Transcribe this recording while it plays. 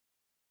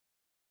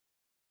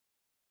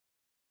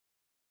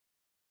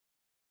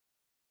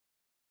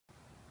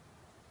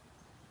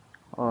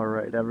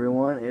Alright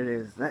everyone, it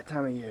is that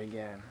time of year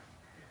again.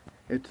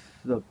 It's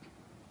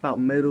about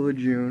middle of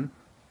June,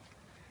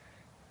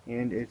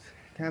 and it's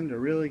time to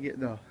really get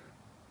the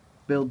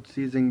build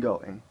season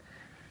going.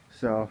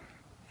 So,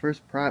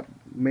 first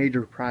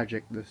major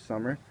project this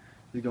summer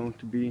is going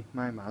to be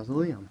my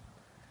mausoleum.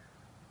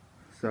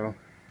 So,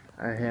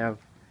 I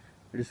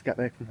just got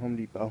back from Home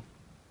Depot.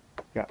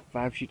 Got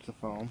 5 sheets of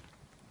foam,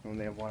 and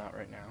they have one out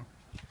right now.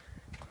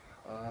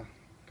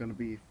 Gonna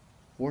be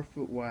 4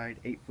 foot wide,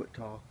 8 foot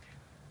tall.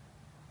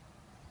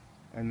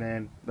 And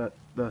then the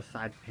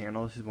side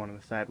panel, this is one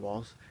of the side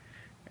walls,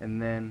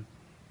 and then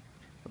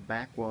the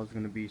back wall is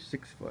going to be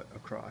 6 foot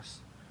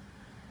across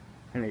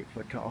and 8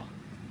 foot tall.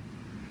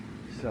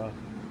 So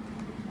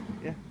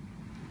yeah,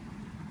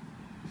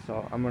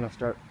 so I'm going to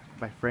start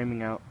by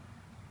framing out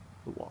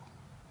the wall.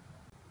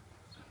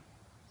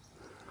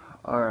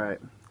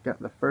 Alright,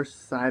 got the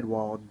first side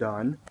wall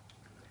done.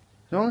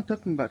 It only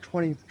took me about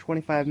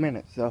 20-25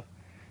 minutes, so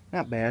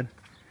not bad.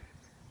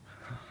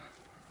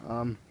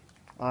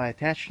 I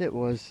attached it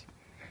was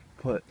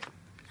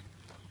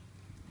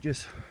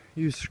just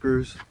use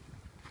screws.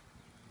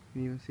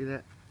 Can you even see that?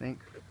 I think.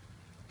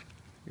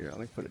 Here, let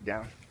me put it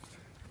down.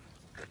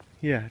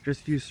 Yeah,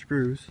 just use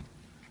screws.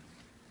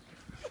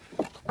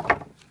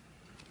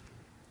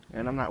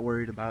 And I'm not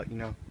worried about,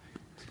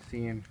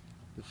 seeing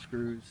the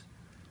screws,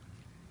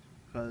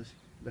 because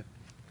the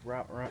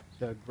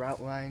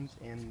grout lines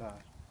and the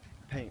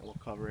paint will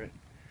cover it.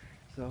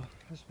 So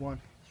this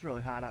one, it's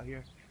really hot out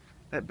here.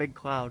 That big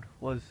cloud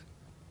was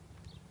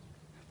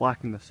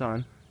blocking the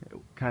sun. It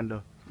kind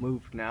of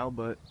moved now,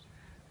 but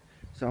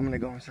so I'm gonna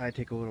go inside,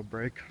 take a little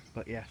break.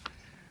 But yeah,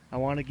 I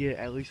want to get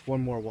at least one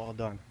more wall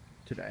done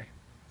today.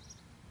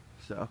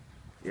 So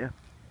yeah,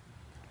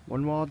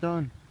 one wall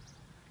done.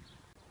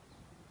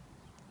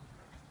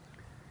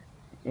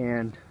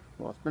 And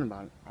well, it's been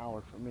about an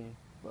hour for me,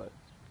 but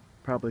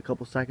probably a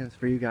couple seconds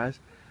for you guys.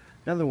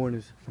 Another one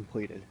is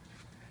completed.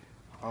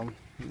 I'm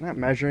not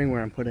measuring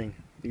where I'm putting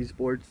these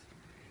boards.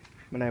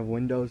 I'm gonna have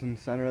windows in the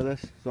center of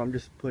this, so I'm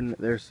just putting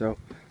it there so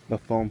the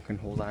foam can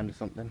hold on to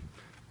something.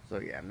 So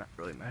yeah, I'm not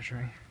really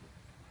measuring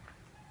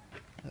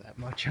that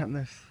much on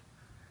this.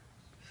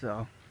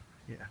 So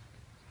yeah,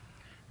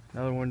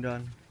 another one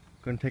done.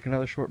 Gonna take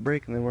another short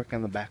break and then work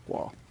on the back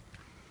wall.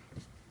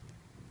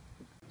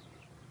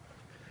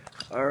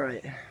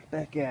 Alright,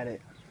 back at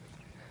it.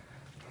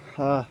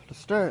 To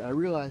start, I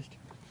realized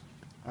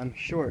I'm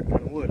short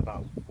on wood,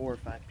 about 4 or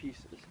 5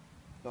 pieces.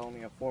 So I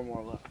only have 4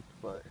 more left,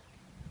 but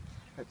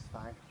that's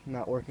fine. I'm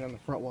not working on the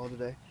front wall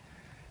today.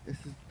 This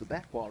is the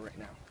back wall right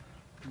now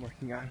I'm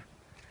working on.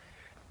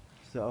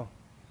 So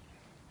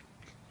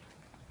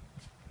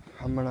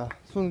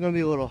this one's gonna be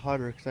a little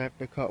harder because I have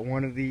to cut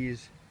one of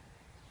these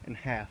in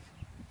half,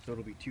 so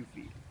it'll be 2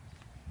 feet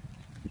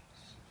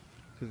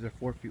because they're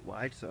 4 feet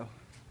wide. So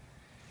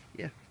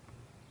yeah,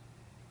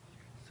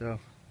 so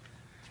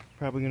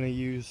probably gonna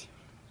use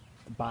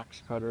a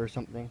box cutter or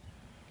something.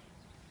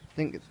 I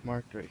think it's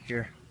marked right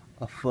here,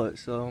 a foot,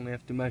 so I only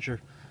have to measure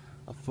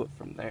a foot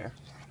from there.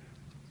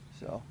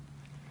 So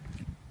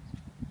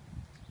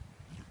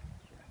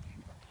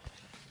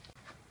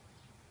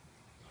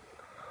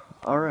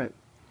alright,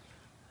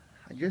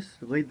 I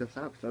just laid this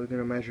out because I was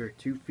going to measure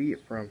 2 feet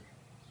from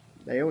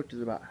there, which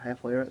is about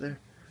halfway right there.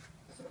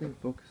 This thing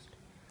focused.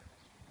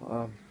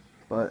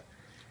 But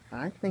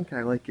I think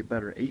I like it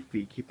better 8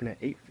 feet, keeping it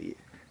 8 feet.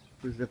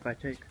 Because if I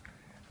take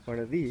one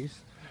of these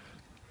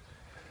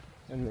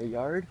in the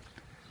yard,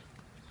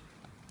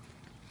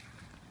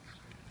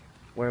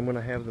 where I'm going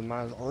to have the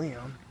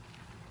mausoleum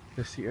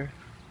this year,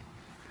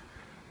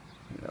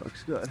 that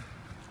looks good.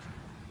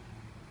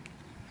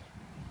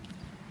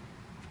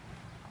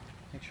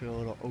 Actually a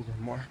little over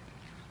more.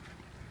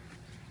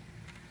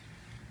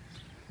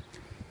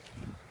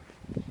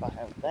 If I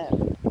have that,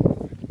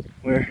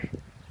 when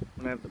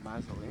I have the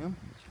mausoleum,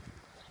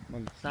 I'm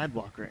on the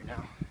sidewalk right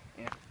now,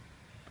 and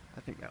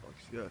I think that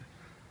looks good,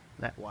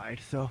 that wide.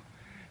 So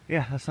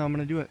yeah, that's how I'm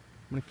gonna do it.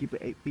 I'm gonna keep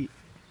it 8 feet.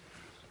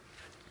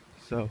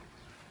 So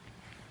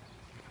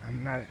I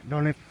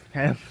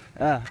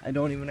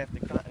don't even have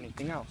to cut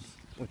anything else,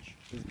 which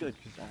is good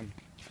because I'm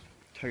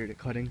tired of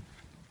cutting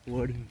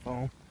wood and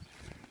foam.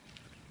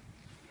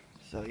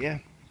 So yeah,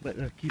 but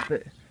keep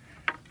it,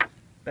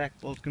 back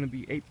wall's gonna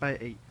be 8 by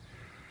 8.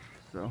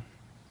 So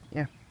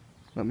yeah,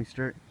 let me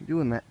start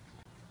doing that.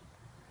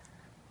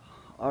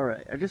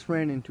 Alright, I just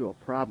ran into a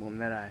problem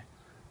that I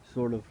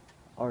sort of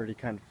already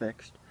kind of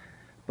fixed.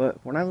 But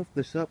when I lift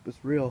this up,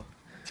 it's real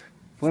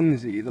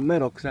flimsy, the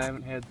middle, because I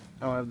don't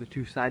have the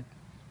 2 side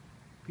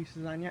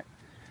pieces on yet.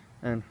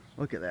 And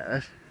look at that,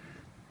 that's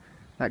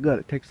not good.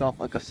 It takes off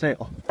like a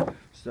sail.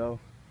 So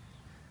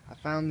I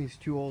found these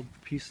 2 old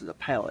pieces of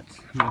pallets.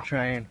 I'm gonna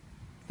try and,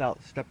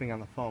 without stepping on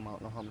the foam, I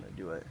don't know how I'm gonna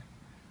do it,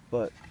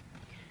 but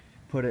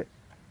put it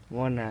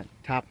one at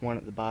top, one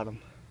at the bottom,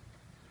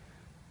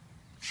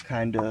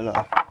 kind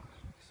of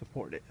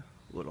support it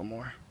a little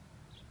more.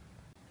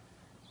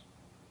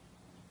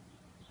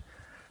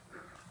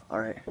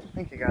 Alright, I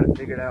think I got it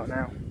figured out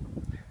now.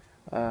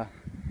 A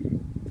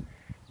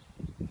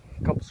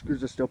couple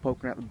screws are still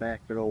poking out the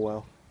back, but oh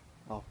well.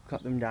 I'll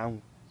cut them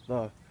down with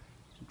the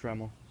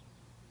Dremel.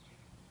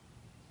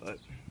 But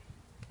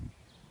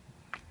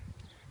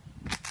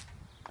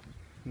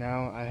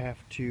now I have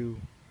to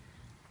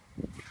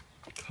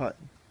cut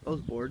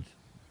those boards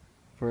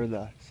for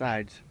the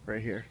sides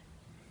right here.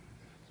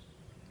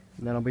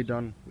 And then I'll be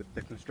done with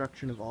the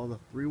construction of all the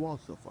 3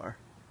 walls so far.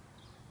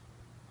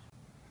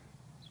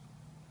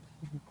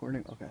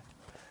 Recording? Okay.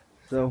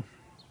 So,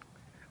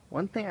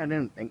 one thing I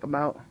didn't think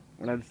about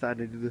when I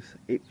decided to do this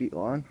 8 feet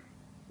long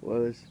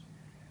was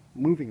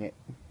moving it.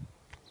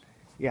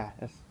 Yeah,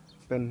 it's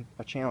been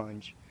a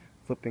challenge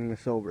flipping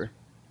this over.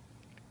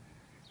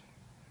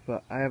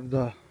 But I have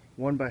the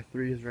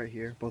 1x3s right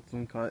here, both of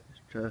them cut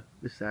to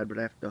this side, but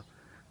I have to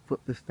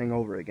flip this thing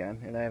over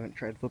again, and I haven't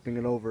tried flipping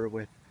it over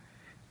with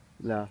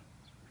the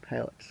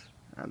pallets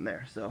on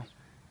there. So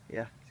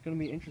yeah, it's gonna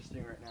be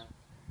interesting right now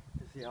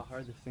to see how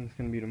hard this thing's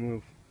gonna be to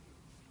move,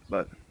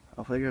 but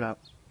I'll figure it out.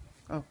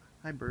 Oh,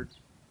 hi bird.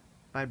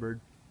 Bye bird.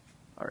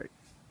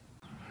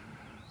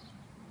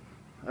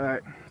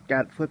 Alright,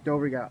 got it flipped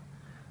over. Got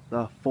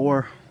the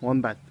 4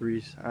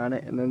 1x3s on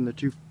it, and then the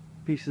 2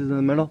 pieces in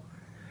the middle.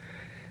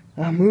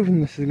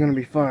 Moving this is gonna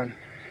be fun.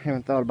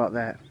 Haven't thought about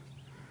that.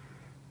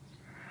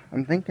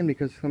 I'm thinking,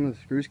 because some of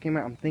the screws came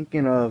out, I'm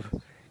thinking of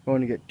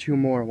going to get 2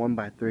 more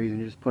 1x3s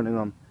and just putting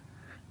them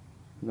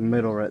in the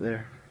middle right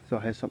there, so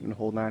it has something to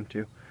hold on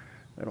to.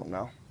 I don't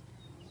know.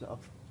 So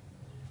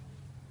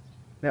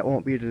that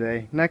won't be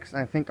today. Next,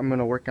 I think I'm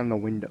gonna work on the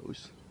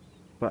windows,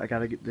 but I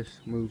gotta get this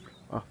moved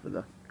off of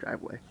the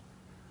driveway.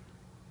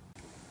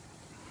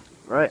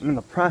 Right, I'm in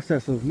the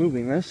process of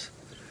moving this.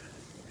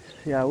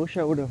 Yeah, I wish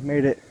I would have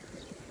made it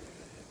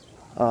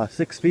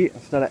 6 feet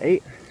instead of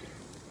 8.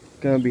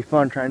 Gonna be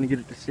fun trying to get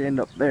it to stand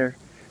up there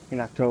in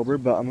October,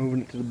 but I'm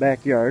moving it to the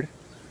backyard.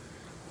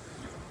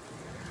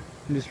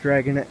 I'm just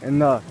dragging it,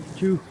 and the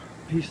 2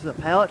 pieces of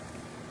pallet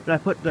that I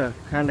put to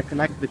kind of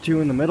connect the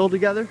 2 in the middle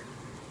together,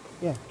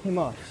 yeah, came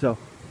off, so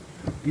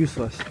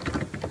useless.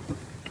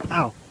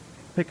 Ow,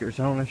 pickers,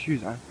 I don't have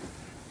shoes on.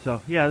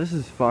 So yeah, this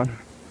is fun.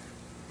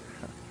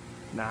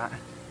 Not.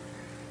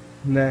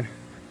 And then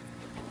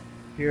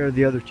here are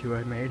the other 2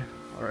 I made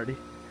already.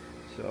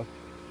 So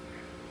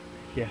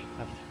yeah, I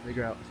have to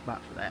figure out a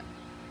spot for that.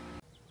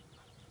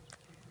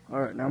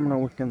 Alright, now I'm going to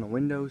work on the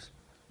windows.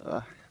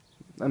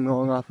 I'm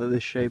going off of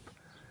this shape.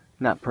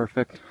 Not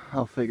perfect.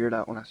 I'll figure it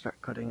out when I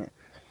start cutting it.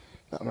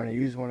 I'm going to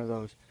use one of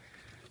those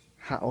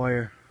hot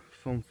wire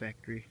foam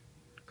factory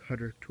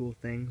cutter tool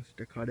things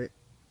to cut it.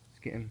 It's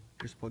getting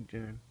just plugged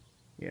in.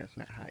 Yeah, it's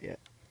not hot yet.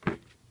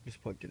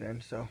 Just plugged it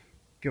in, so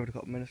give it a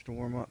couple minutes to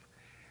warm up.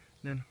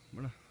 Then I'm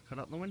going to cut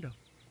out the window.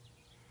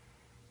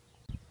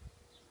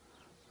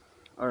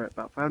 Alright,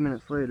 about 5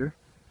 minutes later,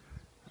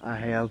 I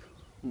have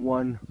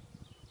 1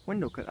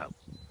 window cut out.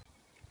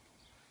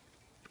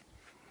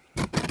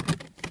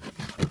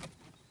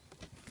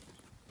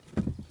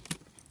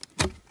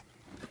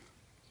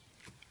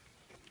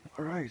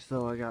 Alright,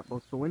 so I got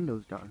both the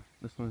windows done.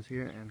 This one's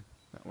here and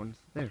that one's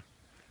there.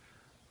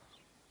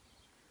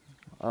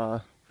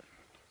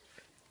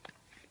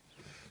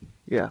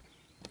 Yeah,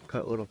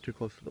 cut a little too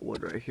close to the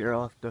wood right here.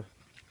 I'll have to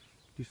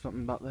do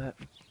something about that.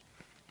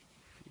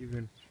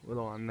 Even a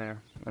little on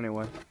there.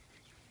 Anyway.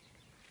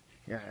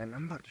 Yeah, and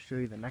I'm about to show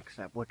you the next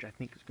step, which I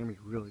think is going to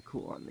be really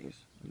cool on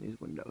these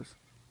windows.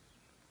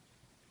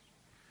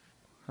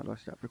 How do I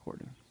stop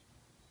recording?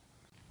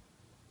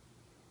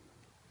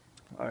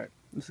 Alright,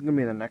 this is going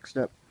to be the next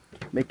step,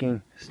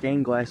 making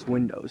stained glass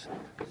windows.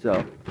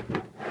 So,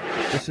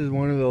 this is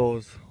one of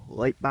those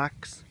light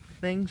box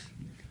things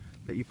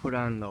that you put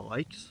on the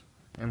lights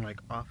in like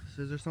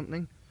offices or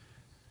something.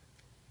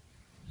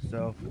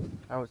 So,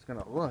 how it's going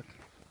to look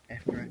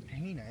after I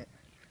paint it,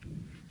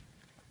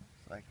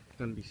 it's like it's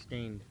going to be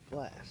stained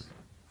glass.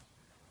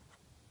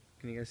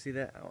 Can you guys see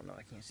that? I don't know,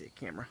 I can't see a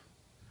camera.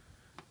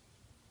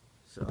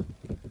 So,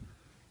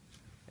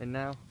 and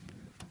now,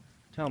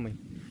 tell me,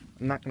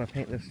 I'm not going to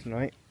paint this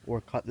tonight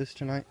or cut this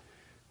tonight,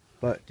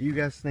 but do you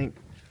guys think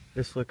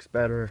this looks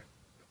better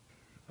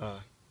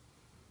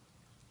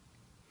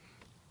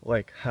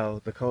like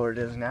how the color it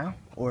is now,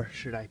 or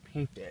should I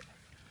paint it?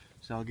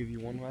 So I'll give you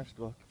one last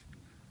look.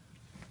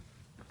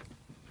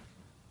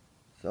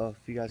 So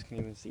if you guys can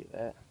even see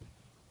that,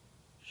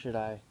 should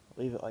I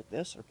leave it like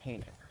this or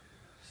paint it?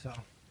 So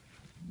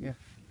yeah,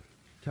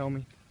 tell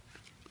me,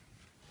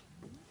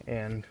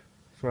 and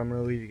that's where I'm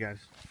going to leave you guys.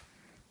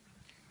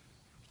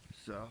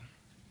 So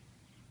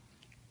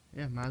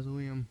yeah,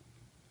 Mausoleum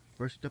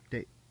first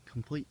update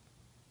complete.